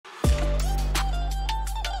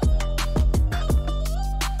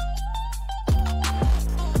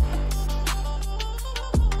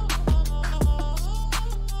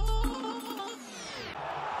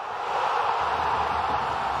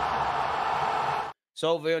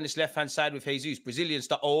So over here on this left-hand side with Jesus, Brazilian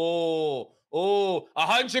stuff. Oh, 100%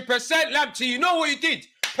 Lamptey. You know what you did?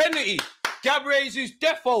 Penalty. Gabriel Jesus,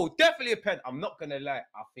 definitely a pen. I'm not going to lie.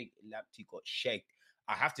 I think Lamptey got shagged.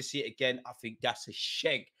 I have to see it again. I think that's a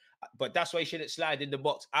shag. But that's why he shouldn't slide in the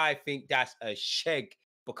box. I think that's a shag.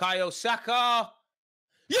 Bukayo Saka.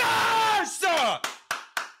 Yes, sir!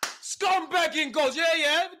 Scumbagging goals.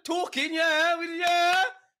 Yeah. Talking, yeah.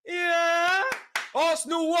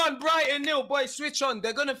 Arsenal 1, Brighton 0. Boy, switch on.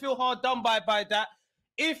 They're going to feel hard done by that.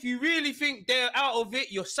 If you really think they're out of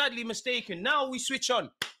it, you're sadly mistaken. Now we switch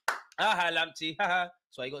on. Lamptey. That's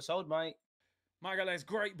why he got sold, mate. Magalhaes,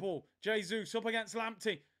 great ball. Jesus up against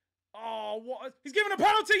Lamptey. Oh, what? He's given a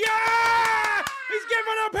penalty. Yeah! He's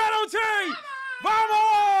given a penalty.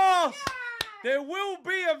 Vamos! There will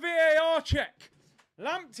be a VAR check.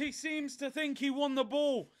 Lamptey seems to think he won the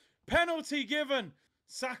ball. Penalty given.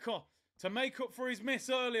 Saka to make up for his miss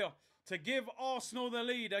earlier, to give Arsenal the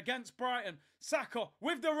lead against Brighton. Saka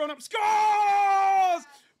with the run-up. Scores!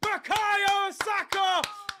 Bukayo Saka!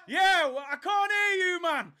 Yeah, well, I can't hear you,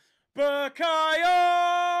 man. Bukayo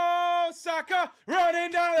Saka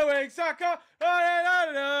running down the wing. Saka.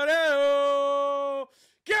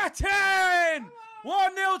 Get in!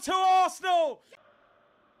 1-0 to Arsenal.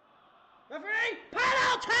 Referee,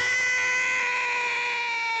 penalty!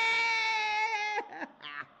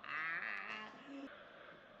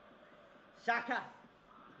 Saka,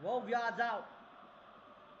 12 yards out.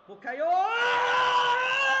 Bukayo!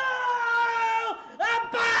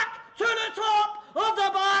 And back to the top of the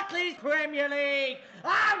Barclays Premier League.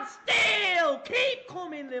 And still keep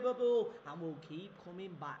coming, Liverpool. And we'll keep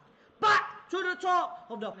coming back. Back to the top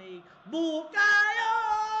of the league. Bukayo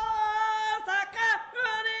Saka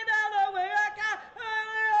running down the way.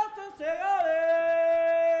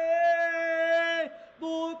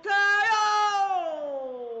 Bukayo!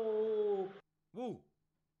 Woo.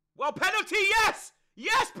 Well, penalty, yes!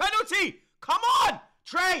 Yes, penalty! Come on!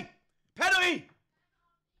 Trey! Penalty!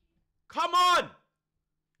 Come on!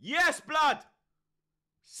 Yes, blood!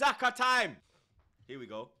 Saka time! Here we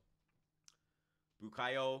go.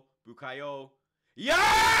 Bukayo. Yes!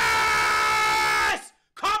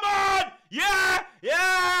 Come on! Yeah!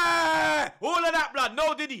 All of that, blood.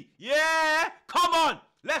 No, did he? Yeah! Come on!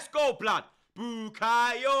 Let's go, blood.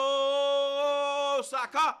 Bukayo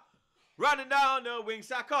Saka. Running down the wing,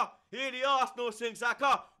 Saka. Hear the Arsenal sing,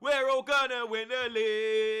 Saka. We're all gonna win the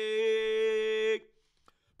league.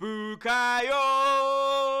 Bukayo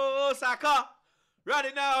Saka.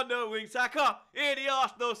 Running down the wing, Saka. Hear the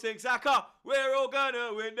Arsenal sing, Saka. We're all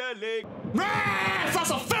gonna win the league. Yes,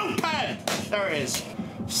 that's a filth pen! There it is.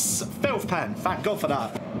 Filth pen. Thank God for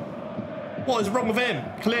that. What is wrong with him?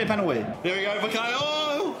 Clear penalty. Here we go,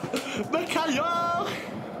 Bukayo!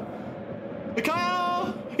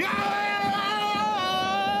 Bukayo! Yeah!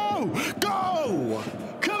 Go!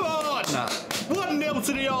 Come on! 1-0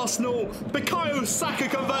 to the Arsenal. Bukayo Saka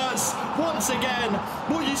converts once again.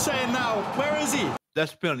 What are you saying now? Where is he?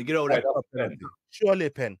 That's a penalty. Get over that. Surely a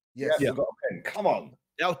pen. Yes. Yeah, got a pen. Come on.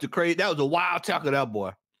 That was the crazy. That was a wild tackle, that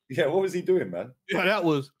boy. Yeah, what was he doing, man? Yeah, that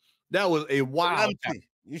was a wild tackle.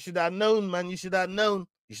 You should have known, man. You should have known.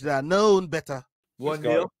 You should have known better.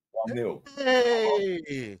 1-0. 1-0.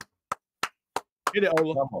 Hey. Get it,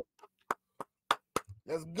 Ola.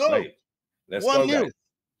 Let's go. Mate, let's 1-0. go, guys.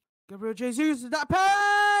 Gabriel Jesus, that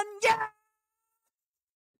pen! Yeah!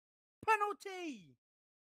 Penalty!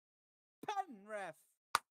 Pen, ref.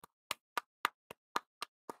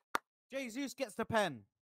 Jesus gets the pen.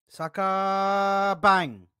 Saka,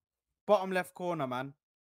 bang. Bottom left corner, man.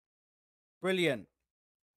 Brilliant.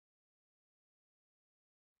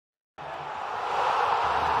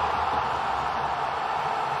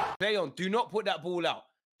 Play on. Do not put that ball out.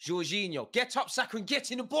 Jorginho, get up, Saka, and get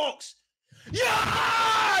in the box.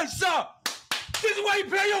 Yes! This is why you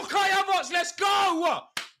play your Kai Havertz. Let's go!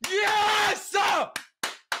 Yes!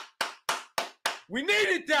 We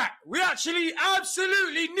needed that. We actually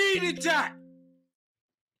absolutely needed that.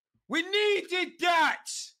 We needed that.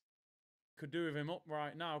 Could do with him up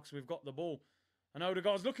right now because we've got the ball. And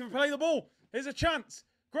Odegaard's looking to play the ball. Here's a chance.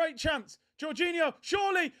 Great chance. Jorginho,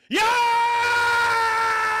 surely. Yeah!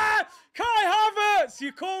 Kai Havertz!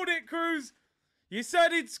 You called it, Cruz. You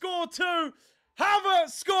said he'd score 2.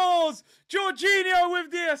 Havertz scores. Jorginho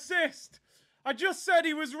with the assist. I just said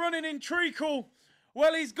he was running in treacle.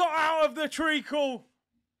 Well, he's got out of the treacle.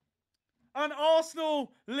 And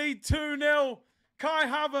Arsenal lead 2-0. Kai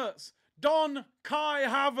Havertz. Don Kai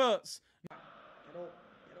Havertz.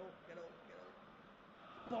 Get up.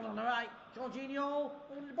 Ball on the right. Jorginho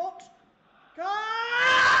in the box. Kai!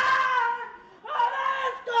 Oh,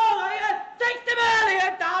 let's go! 60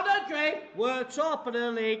 million down the drain. we're top of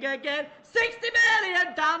the league again. 60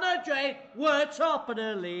 million down the drain, we're top of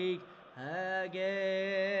the league again.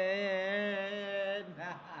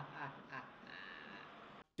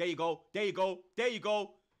 There you go, there you go, there you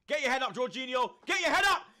go. Get your head up, Jorginho. Get your head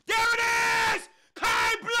up. There it is!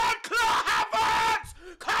 Kai Blood Claw Havertz!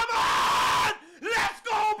 Come on! Let's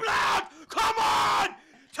go, Blood! Come on!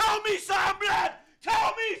 Tell me something, Blood!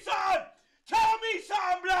 Tell me something! Tell me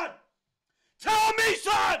something, Blood! Tell me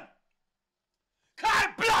something! Kai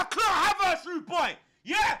Blood Claw Havertz, rude boy!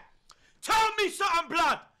 Yeah? Tell me something,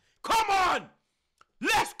 Blood! Come on!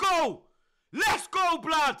 Let's go! Let's go,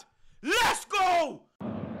 Blood! Let's go!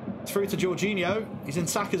 Through to Jorginho. He's in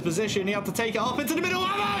Saka's position. He had to take it off into the middle.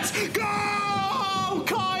 Havertz! Goal!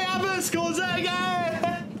 Kai Havertz scores it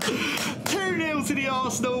again! 2-0 to the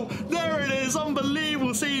Arsenal. There it is.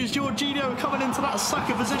 Unbelievable. See Jorginho coming into that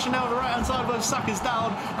Saka position now on the right-hand side where Saka's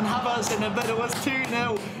down and Havertz in the middle. It's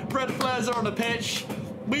 2-0. Red players are on the pitch.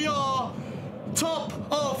 We are top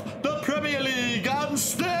of the Premier League and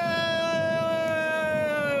still...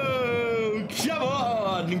 Come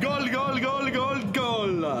on! Goal, goal, goal, goal,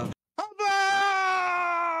 goal!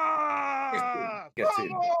 Get in.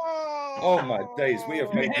 Oh my days, we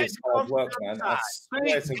have made this hard work, man. I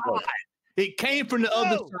swear to God. It came from the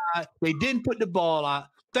other side. They didn't put the ball out.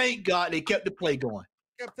 Thank God they kept the play going.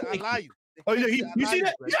 Kept it alive. Oh, you see that? You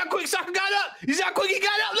see how quick Saka got up? You see how quick he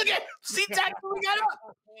got up? Look at him. See that quick he got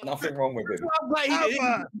up? Nothing wrong with him. He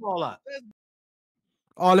didn't put the ball out.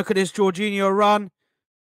 Oh, look at this Jorginho run.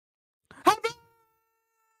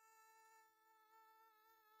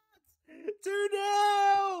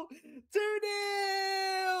 2-0!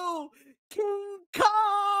 2-0! King Kai!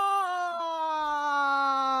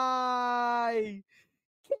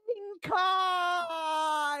 King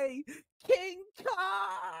Kai! King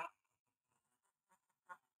Kai!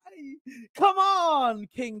 Come on,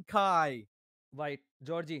 King Kai! White,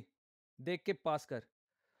 Georgie, देख के पास कर.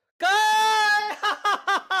 Kai!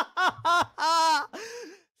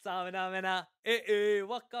 Samena,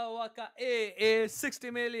 waka waka, 60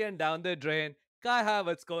 million down the drain. Kai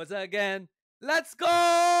Havertz scores again. Let's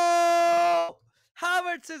go!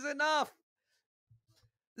 Havertz is enough.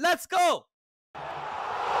 Let's go!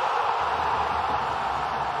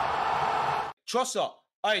 Trossard.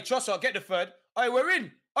 Hey, Trossard, get the third. Hey, we're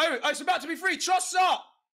in. Hey, it's about to be free. Trossard.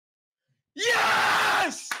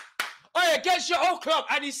 Yes! Hey, against your old club.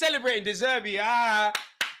 And he's celebrating De Zerbi.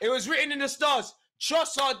 It was written in the stars.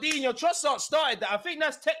 Trossardinho. Trossard started that. I think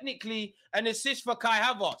that's technically an assist for Kai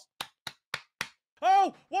Havertz.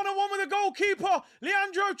 Oh, one-on-one with the goalkeeper,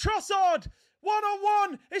 Leandro Trossard.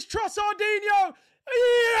 One-on-one, it's Trossardinho.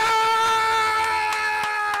 Yeah!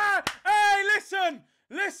 Hey,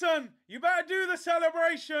 listen, you better do the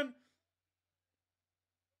celebration.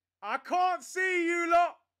 I can't see you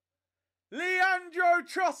lot. Leandro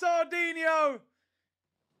Trossardinho.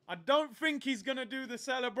 I don't think he's going to do the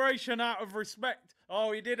celebration out of respect.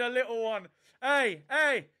 Oh, he did a little one. Hey,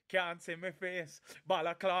 can't see me face.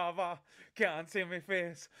 Balaclava, can't see me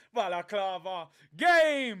face. Balaclava.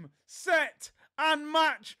 Game, set, and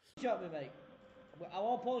match. Shot me, mate. I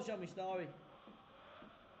won't post on my story.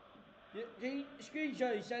 The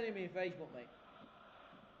screenshot you're sending me on Facebook, mate.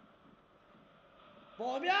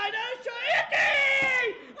 Ball behind us,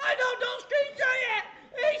 Icky! I don't screenshot yet!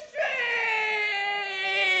 It's free!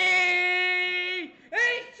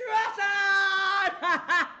 It's Trossard!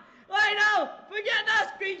 I know! Forget that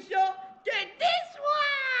screenshot! Get this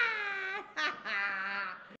one!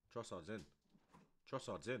 Trossard's in.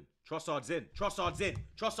 Trossard's in. Trossard's in. Trossard's in.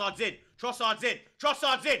 Trossard's in. Trossard's in.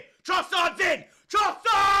 Trossard's in. Trossard's in.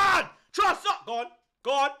 Trossard! Trossard! Go on.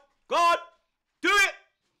 Go on. Go on. Do it.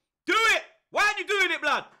 Do it. Why aren't you doing it,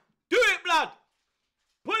 blood? Do it, blood.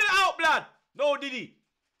 Pull it out, blood. No, Diddy.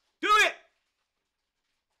 Do it.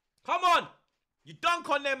 Come on. You dunk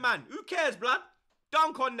on them, man. Who cares, blood?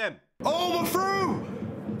 Dunk on them. Oh, we're through!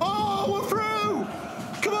 Oh, we're through!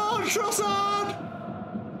 Come on, Trossard!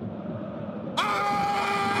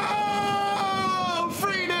 Oh!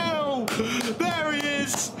 3-0! There he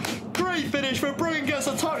is! Great finish for Bruggen, gets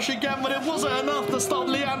a touch again, but it wasn't enough to stop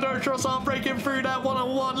Leandro Trossard breaking through that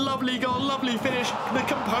one-on-one. Lovely goal, lovely finish. The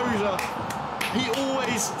composure. He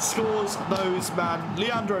always scores those, man.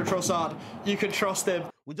 Leandro Trossard, you can trust him.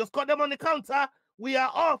 We just got them on the counter. We are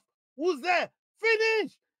off. Who's there?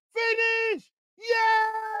 Finish! Finish!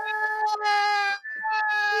 Yeah!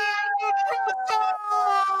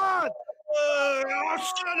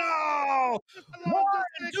 Arsenal! 1,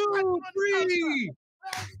 2, 3.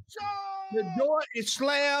 The door is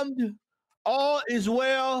slammed. All is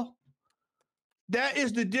well. That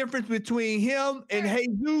is the difference between him and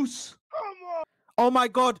Jesus. Oh my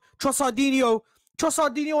God. Trossardinho.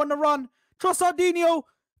 Trossardinho on the run. Trossardinho.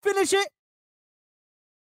 Finish it.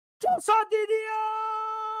 Trossardinho.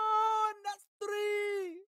 And that's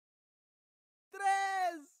 3. 3.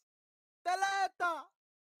 Teleta.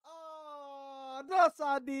 Oh,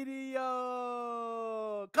 Trossardinho.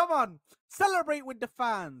 Come on. Celebrate with the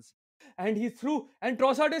fans. And he's through. And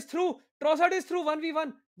Trossard is through. Trossard is through.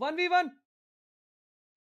 1v1. 1v1.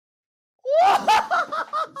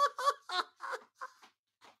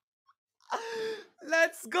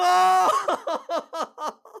 Let's go.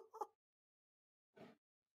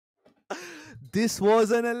 This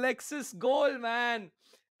was an Alexis goal, man.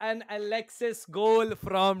 An Alexis goal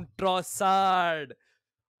from Trossard.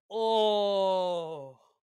 Oh.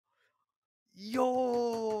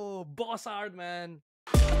 Yo. Bossard, man.